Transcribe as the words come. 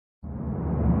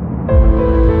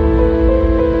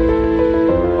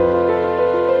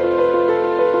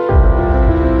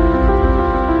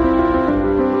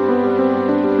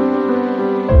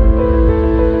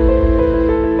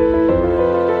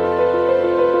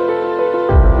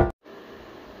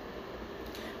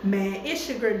Man, it's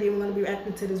your girl D. We're gonna be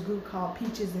reacting to this group called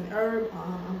Peaches and Herb.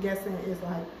 I'm guessing it's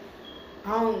like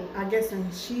I guessing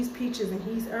she's Peaches and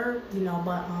he's Herb, you know.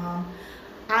 But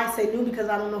I say new because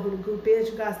I don't know who the group is,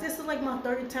 you guys. This is like my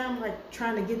third time like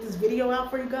trying to get this video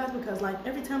out for you guys because like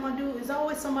every time I do, it's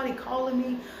always somebody calling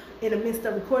me in the midst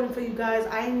of recording for you guys.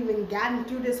 I ain't even gotten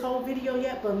through this whole video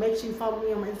yet, but make sure you follow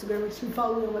me on my Instagram, make sure you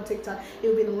follow me on my TikTok. It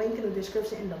will be the link in the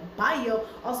description in the bio.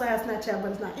 Also I have Snapchat,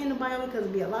 but it's not in the bio because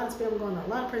it'll be a lot of spam going on, a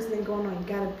lot of personality going on. You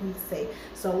gotta be safe.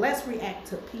 So let's react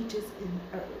to Peaches and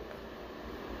Herb.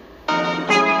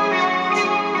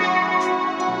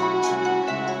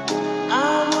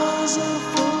 I was a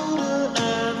fool to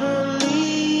ever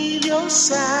leave your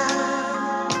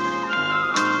side.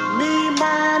 Me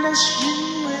minus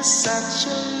you is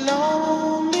such a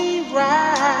lonely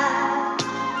ride.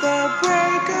 The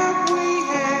breakup we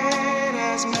had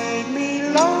has made me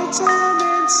lonesome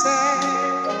and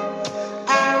sad.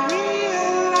 I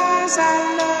realize I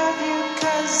love you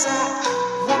 'cause I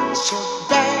want you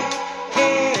back.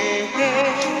 Hey,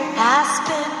 hey. I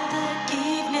spent the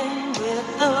evening with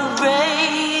the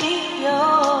radio.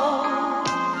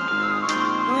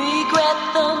 Regret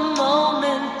the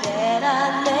moment that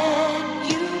I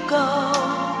let you go.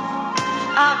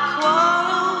 Our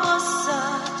quarrel was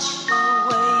such a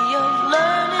way of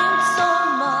learning so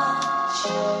much.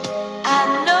 I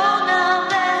know now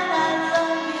that I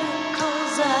love you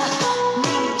 'cause I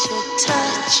need your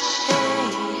touch. Hey,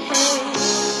 hey.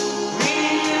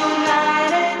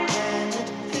 Reunited and it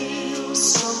feels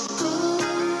so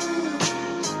good.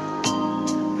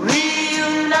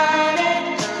 Reunited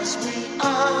 'cause we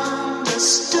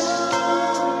understood.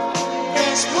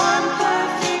 There's one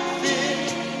perfect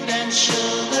fit and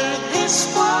sugar, this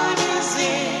one is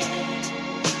it.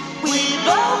 We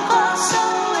both are so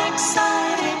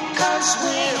excited 'cause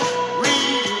we're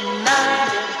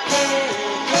reunited.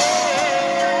 Hey,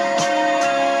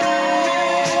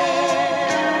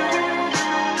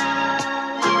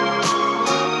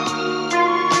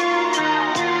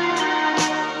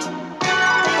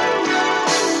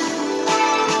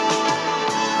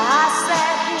 I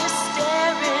sat here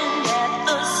staring at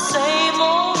the same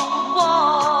old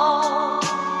wall.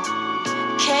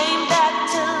 Came back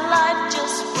to life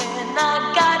just when I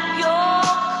got your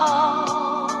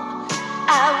call.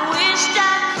 I wished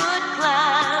I could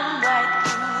climb right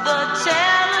through the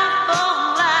telephone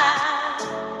line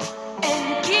and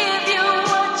give you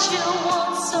what you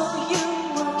want so you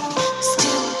will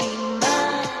still be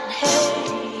mine. Hey,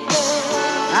 hey.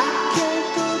 I can't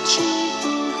go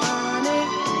cheating, honey.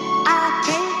 I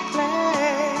can't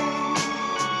play.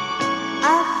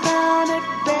 I found it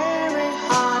very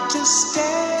hard to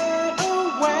stay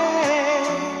away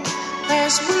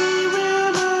as we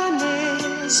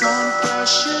reminisce on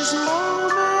precious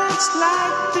moments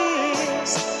like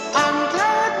this. I'm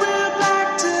glad we're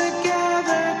back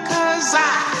together 'cause I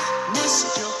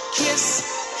missed your kiss.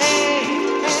 Hey,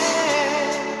 hey.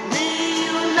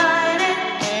 Reunited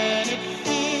And it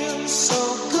feels so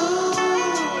good.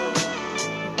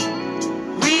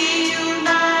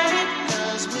 Reunited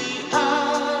 'cause we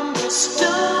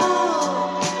understood.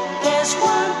 There's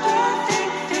one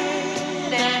perfect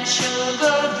fit and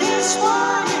sugar, this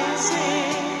one is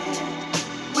it.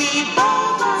 We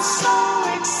both are so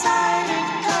excited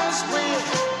 'cause we're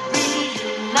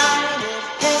reunited.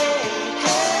 Hey,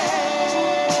 hey.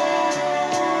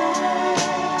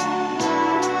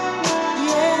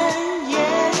 Yeah,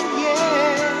 yeah,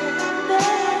 yeah.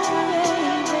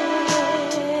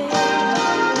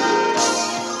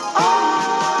 Oh,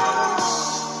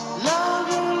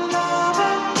 lover,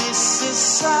 lover, this is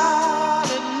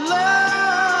solid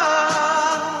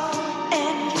love.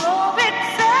 And you're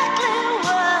exactly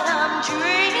what I'm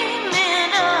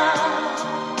dreaming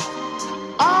of.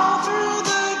 All through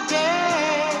the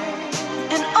day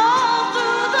And all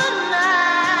through the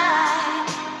night,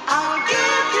 I'll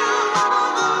give you all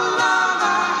the love I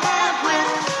have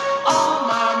with all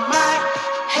my might.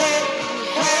 Hey,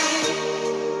 hey.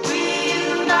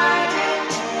 reunited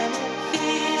and it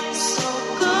feels so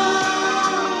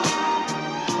good.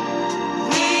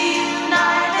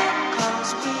 Reunited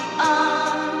 'cause we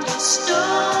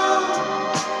understood.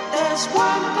 There's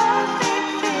one perfect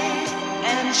fit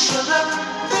and sugar,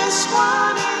 this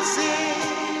one is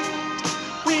it.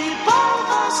 We both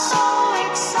are so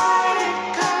excited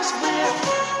 'cause we're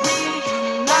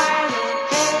reunited.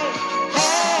 Hey,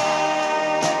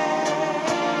 hey.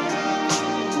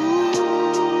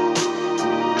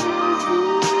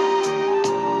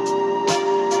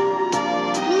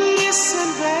 Listen,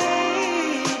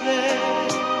 baby,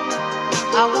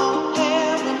 I won't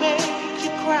ever make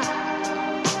you cry.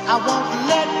 I won't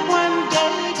let one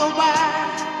day go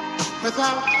by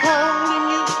without holding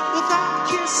you, without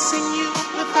kissing you,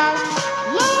 without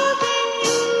loving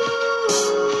you.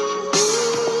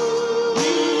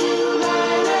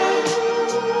 Reunited.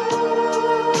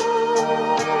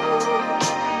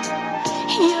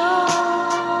 You're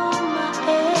my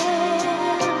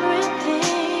everything.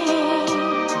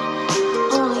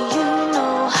 Only you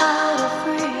know how to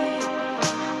free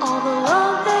all the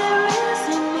love there is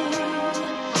in me.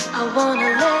 I wanna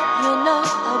let you know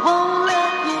I won't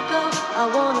let you go. I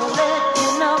wanna let you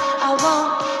know I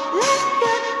won't let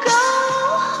you go.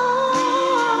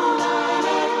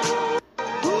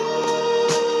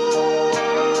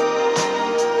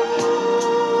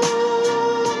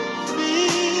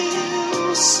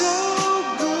 Feels so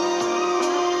good.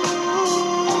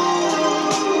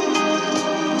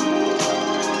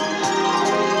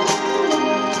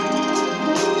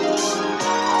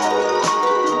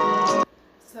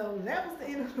 So that was the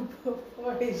end of the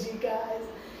performance, you guys.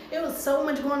 It was so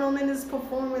much going on in this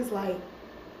performance, like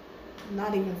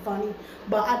not even funny.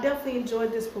 But I definitely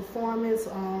enjoyed this performance.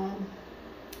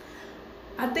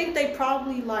 I think they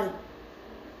probably I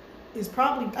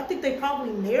think they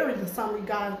probably married to some of you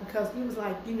guys because he was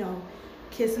like, you know,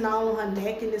 kissing all on her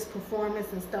neck in this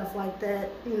performance and stuff like that.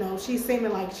 You know, she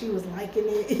seeming like she was liking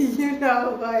it, you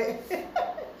know,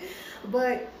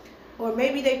 but or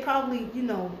maybe they probably, you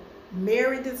know,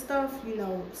 married and stuff, you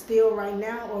know, still right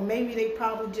now, or maybe they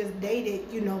probably just dated,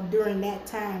 you know, during that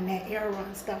time, that era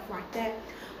and stuff like that.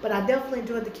 But I definitely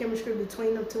enjoyed the chemistry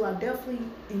between them two. I definitely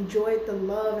enjoyed the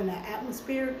love and the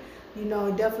atmosphere. You know,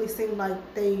 it definitely seemed like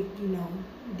they, you know,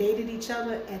 dated each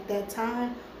other at that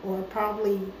time, or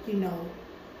probably, you know,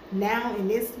 now in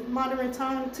this modern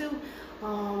time too.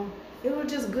 It was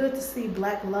just good to see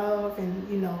black love and,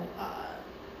 you know,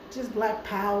 just black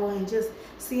power, and just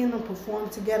seeing them perform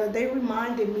together. They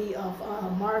reminded me of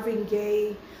Marvin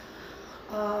Gaye,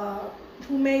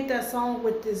 who made that song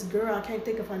with this girl. I can't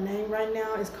think of her name right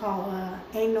now. It's called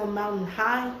Ain't No Mountain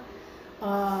High.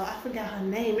 I forgot her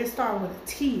name. It started with a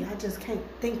T. I just can't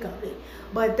think of it.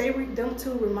 But them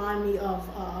two remind me of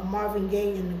Marvin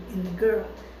Gaye and the girl,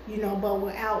 you know, but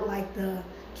without like the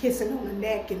kissing on the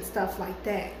neck and stuff like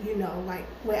that, you know, like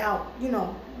without, you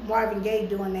know, Marvin Gaye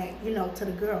doing that, you know, to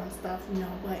the girl and stuff, you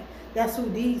know. But that's who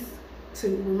these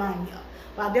two remind me of.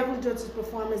 But I definitely enjoyed this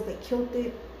performance. They killed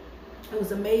it. It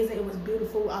was amazing. It was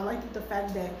beautiful. I liked the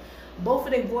fact that both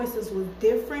of their voices was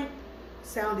different,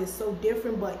 sounded so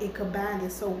different, but it combined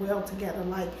it so well together.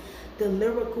 Like the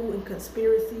lyrical and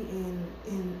conspiracy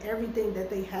and everything that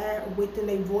they had within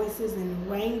their voices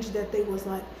and range that they was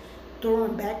like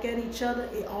throwing back at each other,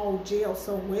 it all gelled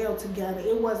so well together.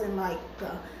 It wasn't like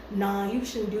nah, you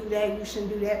shouldn't do that, you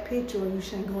shouldn't do that pitch, or you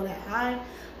shouldn't go that high.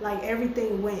 Like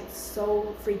everything went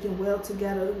so freaking well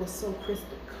together. It was so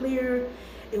crystal clear.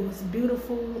 It was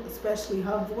beautiful, especially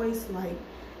her voice. Like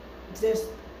just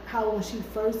how when she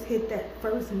first hit that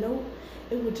first note,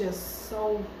 it was just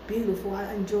so beautiful.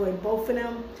 I enjoyed both of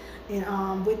them.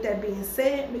 And with that being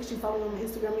said, make sure you follow me on my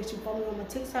Instagram, make sure you follow me on my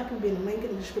TikTok. It'll be in the link in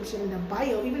the description in the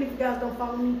bio. Even if you guys don't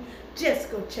follow me, just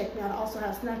go check me out. I also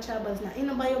have Snapchat, but it's not in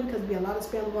the bio because there'll be a lot of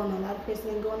spam going on, a lot of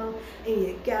personal going on, and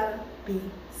you gotta be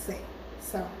safe.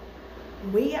 So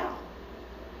we out.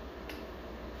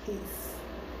 Peace.